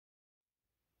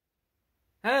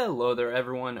Hello there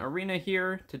everyone, Aurinna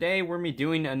here. Today we're me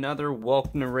doing another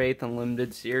Welcome to Rathe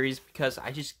Unlimited series because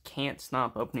I just can't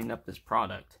stop opening up this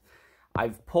product.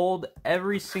 I've pulled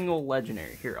every single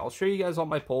legendary. Here, I'll show you guys all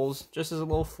my pulls, just as a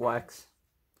little flex.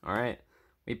 Alright,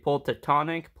 we pulled the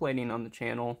Tunic plating on the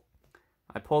channel.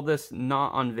 I pulled this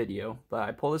not on video, but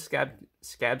I pulled the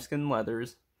Scab Skin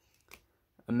Leathers,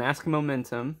 a Mask of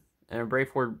Momentum, and a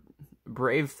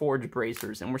Brave Forge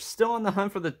Bracers. And we're still on the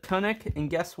hunt for the Tunic, and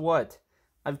guess what?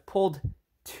 I've pulled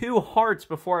 2 hearts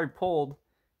before I pulled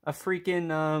a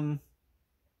freaking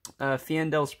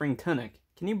Fyendal Spring Tunic.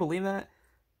 Can you believe that?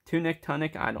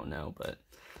 Tunic, I don't know, but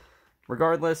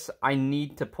regardless, I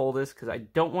need to pull this because I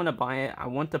don't want to buy it. I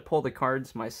want to pull the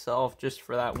cards myself just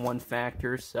for that one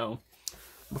factor. So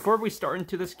before we start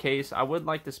into this case, I would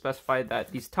like to specify that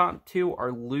these top 2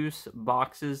 are loose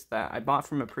boxes that I bought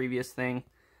from a previous thing.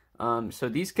 So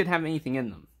these could have anything in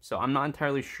them. So I'm not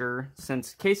entirely sure.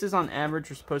 Since cases on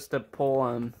average are supposed to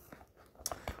pull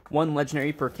 1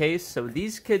 legendary per case, so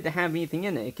these could have anything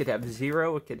in it. It could have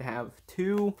 0, it could have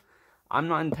 2. I'm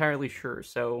not entirely sure.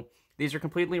 So these are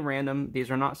completely random.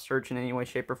 These are not searched in any way,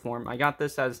 shape, or form. I got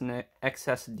this as an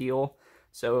excess deal,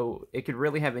 so it could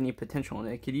really have any potential in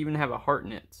it. It could even have a heart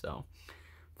in it. So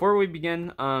before we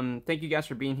begin, thank you guys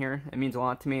for being here. It means a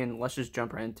lot to me, and let's just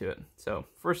jump right into it. So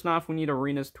first off, we need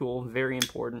Aurinna's tool, very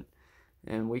important,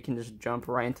 and we can just jump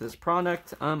right into this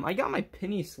product. I got my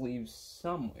penny sleeves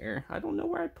somewhere. I don't know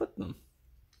where I put them.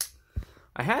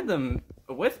 I had them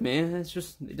with me, and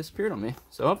they disappeared on me.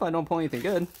 So hopefully I don't pull anything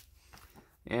good.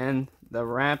 And the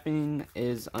wrapping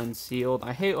is unsealed.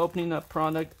 I hate opening up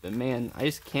product, but man, I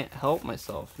just can't help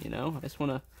myself, you know? I just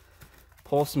want to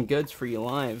pull some goods for you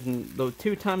live. And the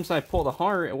 2 times I pulled a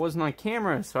heart, it wasn't on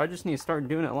camera, so I just need to start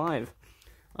doing it live.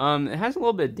 It has a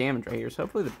little bit of damage right here, so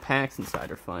hopefully the packs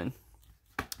inside are fine.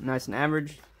 Nice and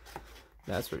average.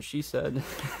 That's what she said.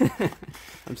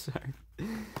 I'm sorry.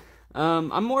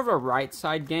 I'm more of a right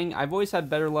side gang. I've always had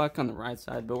better luck on the right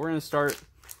side, but we're going to start,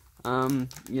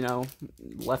 you know,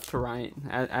 left to right,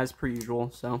 as per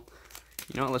usual. So,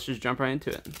 you know what, let's just jump right into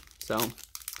it. So,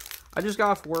 I just got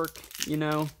off work, you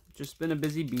know, just been a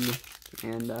busy bee,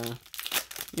 and,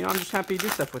 you know, I'm just happy to do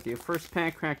stuff with you. First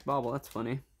pack, cracked bauble, that's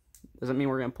funny. Doesn't mean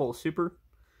we're going to pull a super.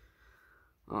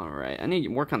 Alright, I need to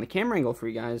work on the camera angle for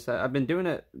you guys. I've been doing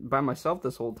it by myself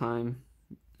this whole time.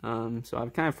 So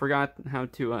I've kind of forgot how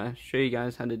to show you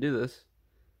guys how to do this.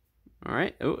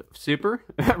 Alright, oh, super.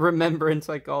 Remembrance,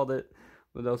 I called it.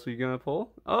 What else are we going to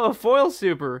pull? Oh, foil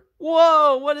super.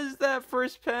 Whoa, what is that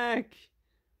first pack?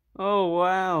 Oh,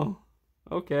 wow.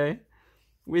 Okay.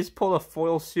 We just pulled a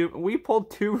foil super. We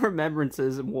pulled 2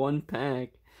 remembrances in 1 pack.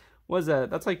 What is that?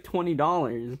 That's like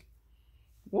 $20.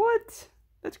 What?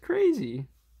 That's crazy.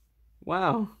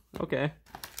 Wow. Okay.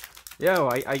 Yo,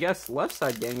 I guess left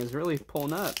side gang is really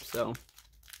pulling up, so.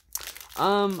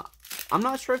 I'm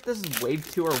not sure if this is wave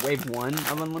 2 or wave 1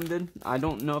 of Unlimited. I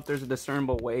don't know if there's a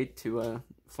discernible way to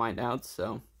find out,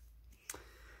 so.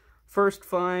 First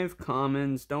 5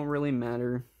 commons don't really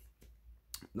matter.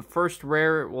 The first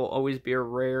rare will always be a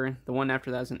rare. The one after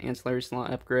that is an ancillary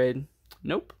slot upgrade.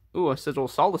 Nope. Ooh, a Sigil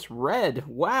Solace Red.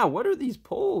 Wow, what are these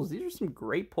pulls? These are some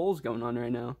great pulls going on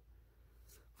right now.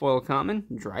 Foil common,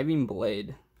 Driving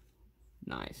Blade.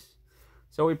 Nice.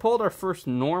 So we pulled our first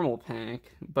normal pack,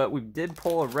 but we did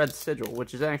pull a red sigil,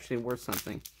 which is actually worth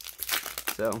something.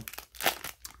 So,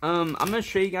 I'm going to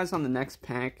show you guys on the next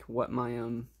pack what my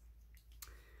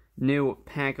new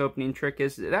pack opening trick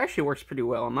is. It actually works pretty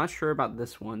well. I'm not sure about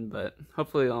this one, but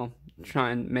hopefully I'll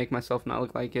try and make myself not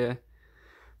look like a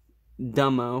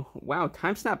dumbo. Wow,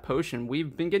 Time Snap Potion.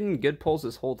 We've been getting good pulls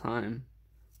this whole time.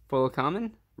 Foil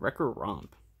common, Wrecker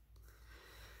Romp.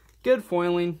 Good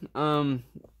foiling.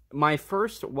 My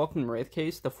first Welcome to Rathe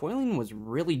case, the foiling was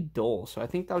really dull, so I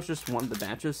think that was just one of the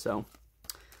batches, so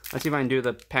let's see if I can do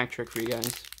the pack trick for you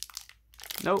guys.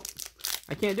 Nope,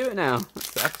 I can't do it now. That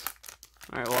sucks.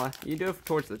 Alright, well, you do it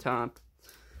towards the top.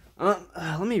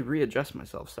 Let me readjust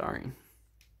myself, sorry.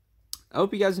 I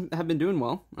hope you guys have been doing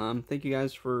well. Thank you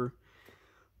guys for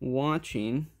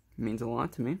watching. It means a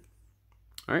lot to me.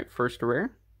 Alright, first a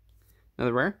rare.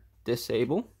 Another rare.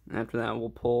 Disable. After that,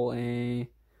 we'll pull a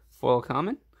foil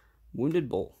common. Wounded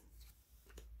Bull.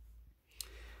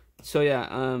 So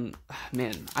yeah,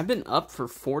 man, I've been up for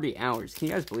 40 hours. Can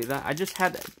you guys believe that? I just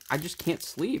can't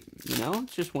sleep, you know?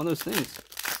 It's just one of those things.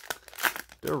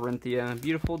 Dorinthia,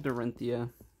 beautiful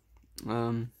Dorinthia.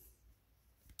 5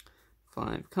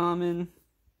 common.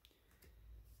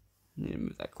 Need to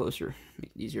move that closer,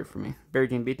 make it easier for me. Berry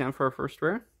Jane Beatdown for our first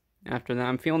rare. After that,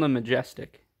 I'm feeling a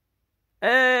Majestic.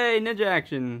 Hey, Ninja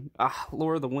Action! Ah,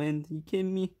 Lure of the Wind, you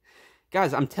kidding me?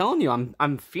 Guys, I'm telling you,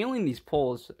 I'm feeling these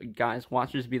pulls. Guys,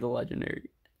 watch this be the legendary.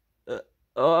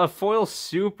 Foil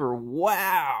super.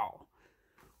 Wow.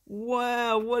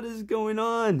 Wow, what is going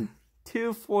on?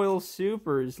 2 foil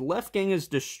supers. Left gang is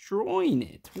destroying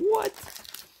it. What?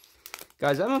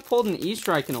 Guys, I haven't pulled an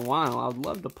E-Strike in a while. I would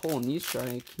love to pull an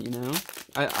E-Strike, you know?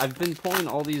 I've been pulling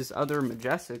all these other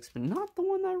Majestics, but not the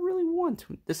one I really want.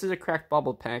 This is a cracked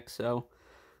bubble pack, so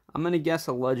I'm going to guess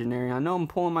a legendary. I know I'm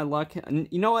pulling my luck.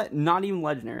 You know what? Not even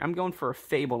legendary. I'm going for a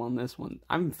fabled on this one.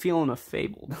 I'm feeling a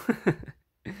fabled.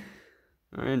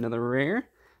 Alright, another rare.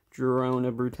 Drone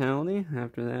of Brutality.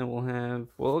 After that, we'll have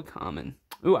foil common.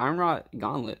 Ooh, Aurinna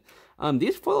Gauntlet.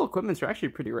 These foil equipments are actually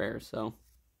pretty rare, so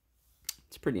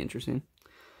it's pretty interesting.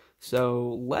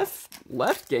 So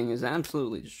left gang is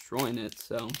absolutely destroying it.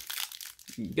 So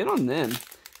get on them.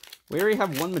 We already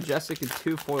have 1 Majestic and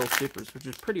 2 foil supers, which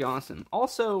is pretty awesome.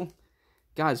 Also,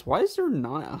 guys, why is there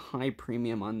not a high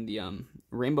premium on the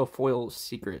rainbow foil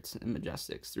secrets and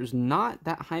Majestics? There's not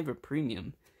that high of a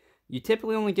premium. You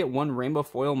typically only get 1 rainbow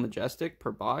foil Majestic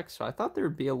per box, so I thought there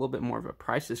would be a little bit more of a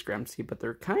price discrepancy, but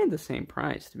they're kind of the same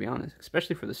price, to be honest,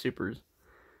 especially for the supers.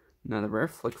 Another rare,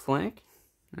 Flick Flack.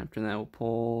 After that, we'll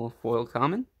pull foil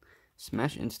common,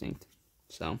 Smash Instinct.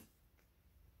 So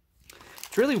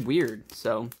it's really weird.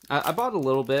 So I bought a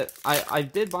little bit. I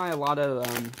did buy a lot of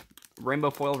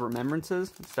rainbow foil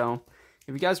remembrances. So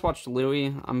if you guys watched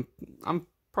Louis, I'm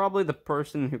probably the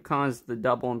person who caused the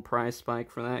double in price spike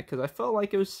for that, because I felt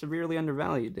like it was severely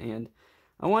undervalued, and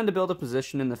I wanted to build a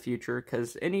position in the future,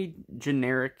 because any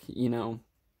generic, you know,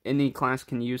 any class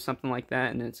can use something like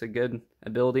that, and it's a good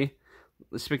ability.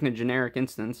 Speaking of generic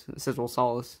instance, Sizzle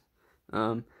Solace.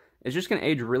 It's just going to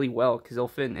age really well because it'll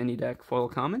fit in any deck. Foil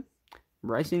common.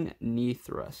 Rising Knee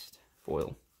Thrust.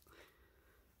 Foil.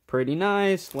 Pretty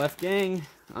nice. Left gang.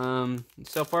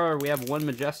 So far, we have 1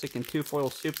 Majestic and 2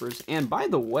 foil supers. And by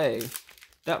the way,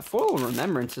 that foil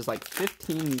Remembrance is like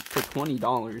 $15 to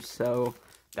 $20. So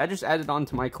that just added on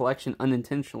to my collection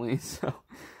unintentionally. So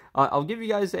I'll give you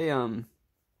guys a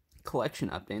collection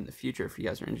update in the future if you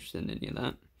guys are interested in any of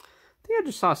that. I think I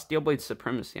just saw Steelblade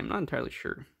Supremacy. I'm not entirely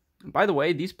sure. And by the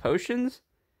way, these potions...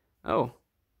 Oh,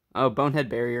 Bonehead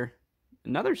Barrier.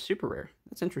 Another super rare.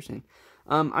 That's interesting.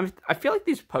 I feel like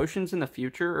these potions in the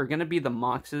future are going to be the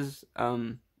moxes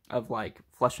of, like,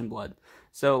 Flesh and Blood.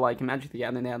 So, like, in Magic the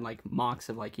Gathering, they had, like, mox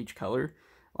of, like, each color.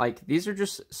 Like, these are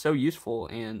just so useful,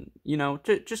 and, you know,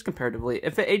 just comparatively.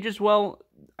 If it ages well,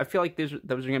 I feel like those are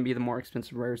going to be the more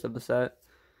expensive rares of the set.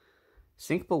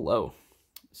 Sink Below.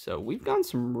 So we've gotten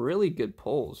some really good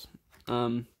pulls.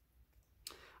 I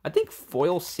think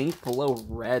foil Sink Below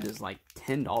red is like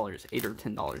 $10, $8 or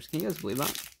 $10. Can you guys believe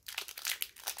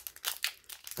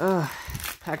that?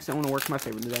 Packs don't want to work in my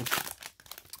favor today.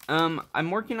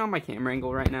 I'm working on my camera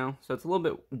angle right now, so it's a little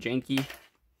bit janky.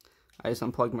 I just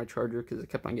unplugged my charger because it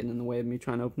kept on getting in the way of me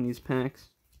trying to open these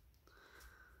packs.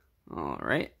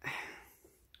 Alright.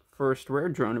 First rare,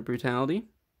 Drone of Brutality.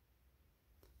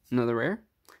 Another rare.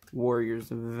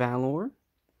 Warriors of Valor.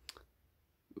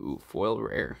 Ooh, foil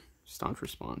rare. Staunch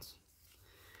Response.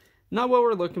 Not what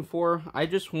we're looking for. I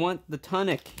just want the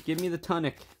Tunic. Give me the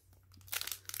Tunic.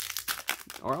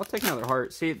 Or I'll take another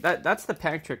heart. See, that's the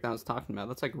pack trick that I was talking about.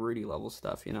 That's like Rudy level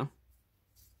stuff, you know?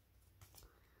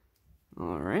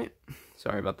 Alright.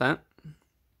 Sorry about that.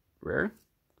 Rare.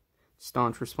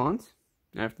 Staunch Response.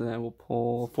 After that, we'll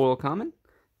pull foil common.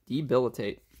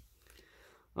 Debilitate.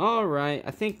 Alright,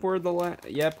 I think we're the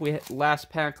last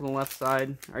pack on the left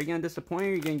side. Are you going to disappoint or are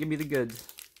you going to give me the goods?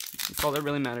 That's all that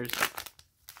really matters.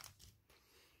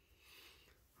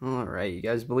 Alright, you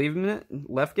guys believe in it?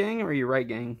 Left gang or are you right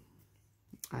gang?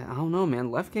 I don't know,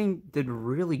 man. Left gang did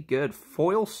really good.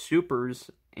 Foil supers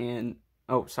and...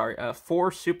 Oh, sorry.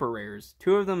 4 super rares.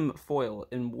 2 of them foil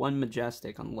and 1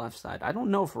 majestic on the left side. I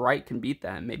don't know if right can beat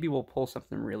that. Maybe we'll pull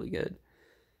something really good.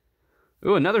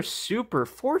 Ooh, another super.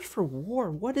 Forge for War.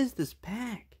 What is this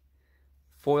pack?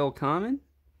 Foil common.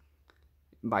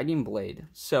 Biting Blade.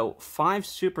 So, 5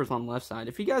 supers on left side.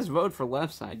 If you guys vote for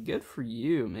left side, good for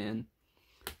you, man.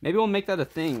 Maybe we'll make that a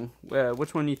thing.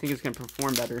 Which one do you think is going to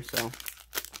perform better? So,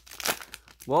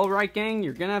 well, right, gang,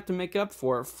 you're going to have to make up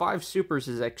for it. 5 supers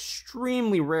is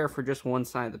extremely rare for just one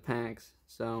side of the packs.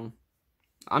 So,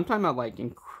 I'm talking about, like,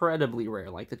 incredibly rare.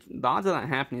 Like, the odds of that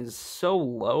happening is so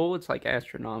low, it's, like,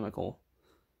 astronomical.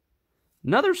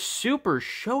 Another super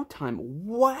Showtime.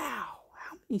 Wow.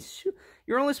 How many super?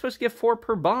 You're only supposed to get 4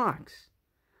 per box.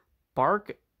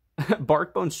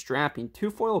 Barkbone Strapping.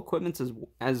 2 foil equipments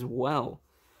as well.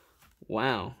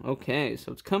 Wow. Okay,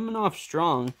 so it's coming off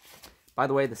strong. By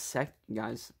the way,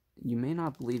 guys, you may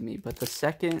not believe me, but the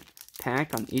second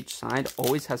pack on each side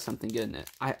always has something good in it.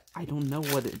 I don't know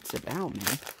what it's about,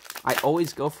 man. I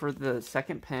always go for the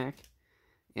second pack,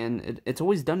 and it's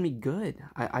always done me good.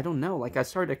 I don't know. Like, I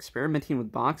started experimenting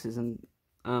with boxes, and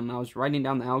I was writing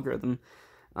down the algorithm,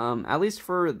 at least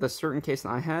for the certain case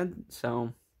that I had,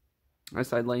 so I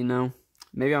decided to let you know.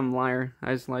 Maybe I'm a liar.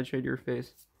 I just lied to your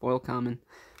face. Foil common.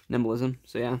 Nimblism.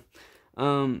 So, yeah.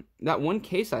 That one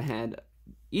case I had,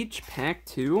 each pack,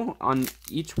 too, on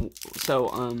each... So,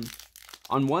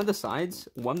 on one of the sides,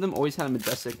 one of them always had a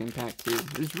Majestic in pack, too.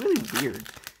 It was really weird.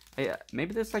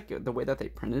 Maybe that's, like, the way that they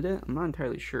printed it. I'm not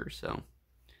entirely sure, so...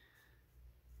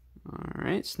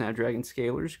 Alright, Snapdragon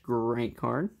Scalers. Great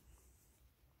card.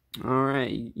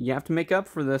 Alright, you have to make up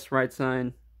for this right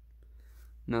side.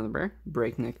 Another rare.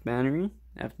 Breakneck Battery.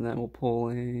 After that, we'll pull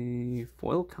a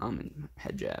foil common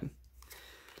head jab.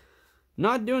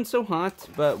 Not doing so hot,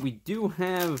 but we do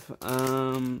have,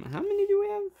 how many do we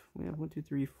have? We have 1, 2,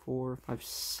 3, 4, 5,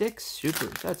 6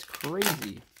 supers. That's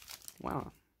crazy.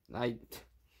 Wow.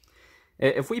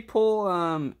 If we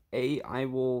pull 8, I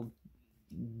will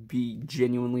be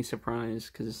genuinely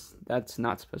surprised, because that's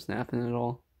not supposed to happen at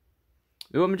all.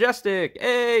 Ooh, a Majestic!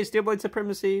 Hey, Steelblade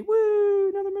Supremacy! Woo!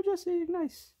 Another Majestic!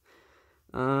 Nice.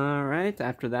 Alright,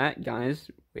 after that,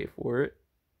 guys, wait for it.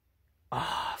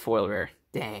 Ah, foil rare.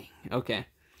 Dang. Okay.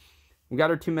 We got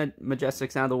our 2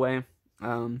 Majestics out of the way.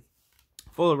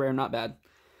 Foil rare, not bad.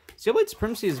 Steelblade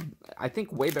Supremacy is, I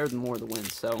think, way better than More of the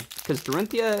Wind, so... Because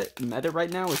Dorinthia meta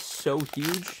right now is so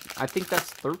huge. I think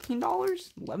that's $13?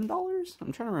 $11?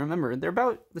 I'm trying to remember. They're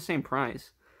about the same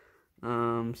price.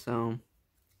 So...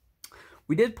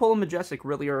 We did pull a Majestic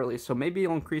really early, so maybe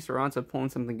it'll increase our odds of pulling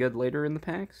something good later in the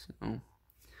packs. So.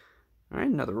 Alright,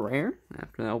 another rare.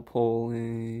 After that, we'll pull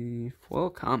a foil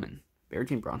common.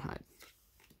 Beargene Braunhide.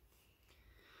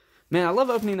 Man, I love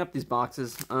opening up these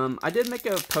boxes. I did make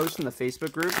a post in the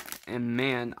Facebook group, and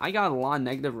man, I got a lot of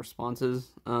negative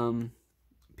responses.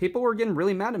 People were getting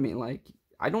really mad at me. Like,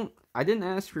 I didn't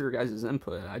ask for your guys'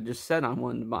 input. I just said I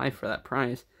wanted to buy for that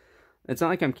price. It's not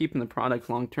like I'm keeping the product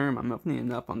long term. I'm opening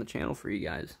it up on the channel for you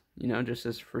guys. You know, just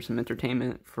as for some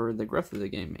entertainment for the growth of the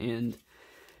game. And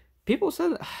people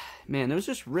said, man, it was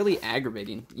just really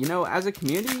aggravating. You know, as a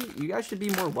community, you guys should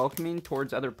be more welcoming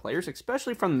towards other players,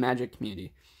 especially from the Magic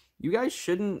community. You guys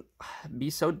shouldn't be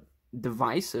so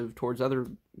divisive towards other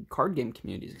card game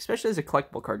communities, especially as a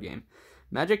collectible card game.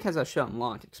 Magic has that shit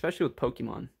unlocked, especially with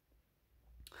Pokemon.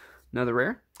 Another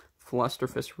rare.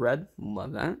 Flusterfist Red.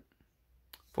 Love that.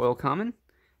 Foil common.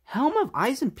 Helm of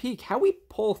Eisenpeak. How we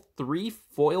pull 3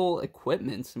 foil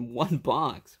equipments in one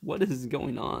box? What is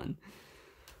going on?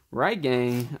 Right,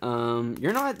 gang.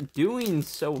 You're not doing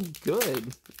so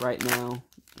good right now.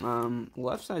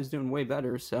 Left side's doing way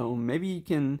better, so maybe you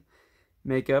can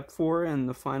make up for it in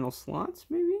the final slots,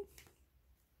 maybe?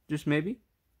 Just maybe.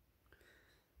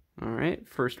 Alright,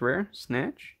 first rare.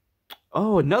 Snatch.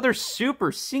 Oh, another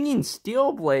super Singing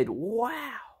Steelblade.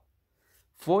 Wow.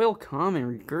 Foil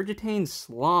common, Regurgitating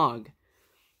Slog.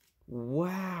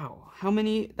 Wow. How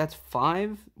many? That's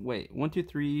 5? Wait, 1, 2,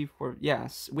 3, 4.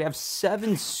 Yes, we have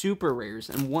 7 super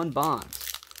rares in one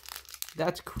box.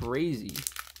 That's crazy.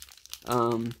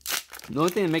 The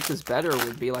only thing that makes this better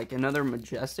would be like another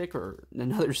Majestic or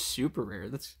another super rare.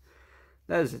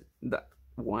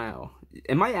 Wow.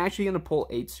 Am I actually going to pull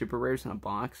 8 super rares in a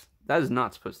box? That is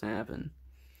not supposed to happen.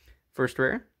 First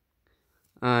rare.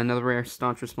 Another rare,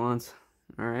 Staunch Response.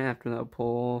 Alright, after that, we'll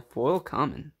pull foil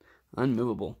common.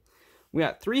 Unmovable. We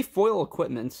got 3 foil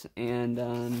equipments and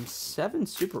 7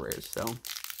 super rares, so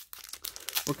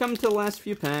we're coming to the last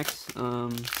few packs.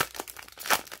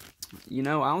 You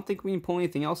know, I don't think we can pull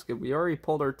anything else good. We already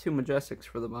pulled our 2 Majestics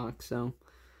for the box, so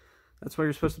that's what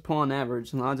you're supposed to pull on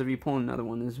average. And the odds of you pulling another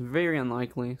one is very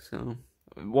unlikely, so...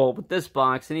 Well, with this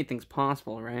box, anything's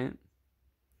possible, right?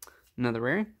 Another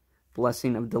rare.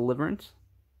 Blessing of Deliverance.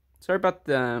 Sorry about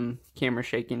the camera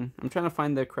shaking. I'm trying to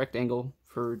find the correct angle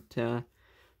to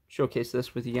showcase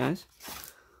this with you guys.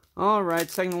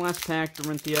 Alright, second to last pack,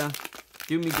 Dorinthia.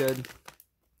 Do me good.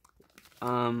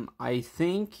 I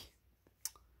think...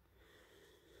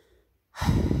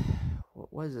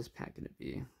 What is this pack going to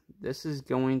be? This is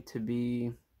going to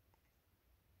be...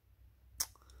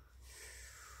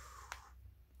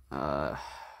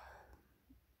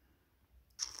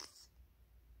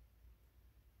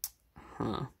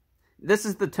 This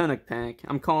is the Tunic pack.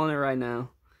 I'm calling it right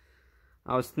now.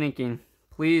 I was thinking,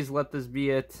 please let this be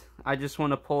it. I just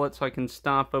want to pull it so I can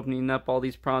stop opening up all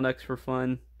these products for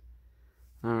fun.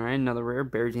 Alright, another rare.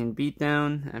 Beargene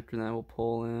Beatdown. After that, we'll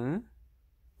pull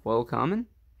foil common.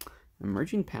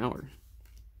 Emerging Power.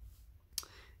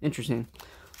 Interesting.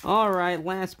 Alright,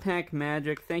 last pack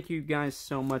magic. Thank you guys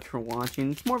so much for watching.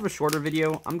 It's more of a shorter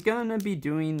video. I'm gonna be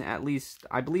doing at least,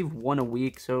 I believe, one a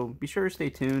week, so be sure to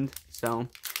stay tuned. So,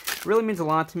 it really means a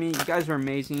lot to me. You guys are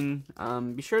amazing.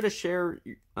 Be sure to share,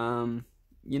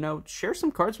 you know, share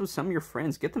some cards with some of your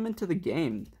friends. Get them into the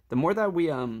game. The more that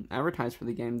we advertise for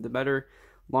the game, the better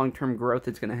long-term growth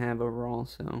it's gonna have overall,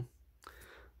 so.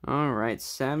 Alright,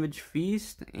 Savage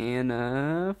Feast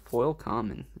and Foil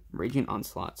Common. Raging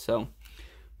Onslaught. So,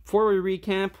 before we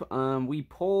recap, we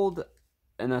pulled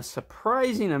a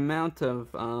surprising amount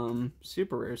of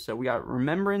super rares. So we got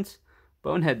Remembrance,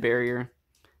 Bonehead Barrier,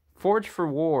 Forge for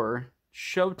War,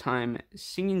 Showtime,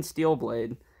 Singing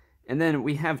Steelblade, and then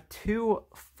we have 2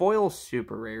 foil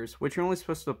super rares, which you're only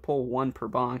supposed to pull 1 per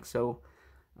box. So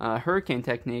Hurricane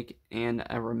Technique and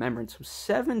a Remembrance. So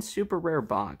 7 super rare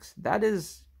box. That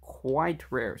is quite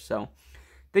rare. So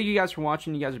thank you guys for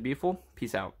watching. You guys are beautiful.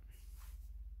 Peace out.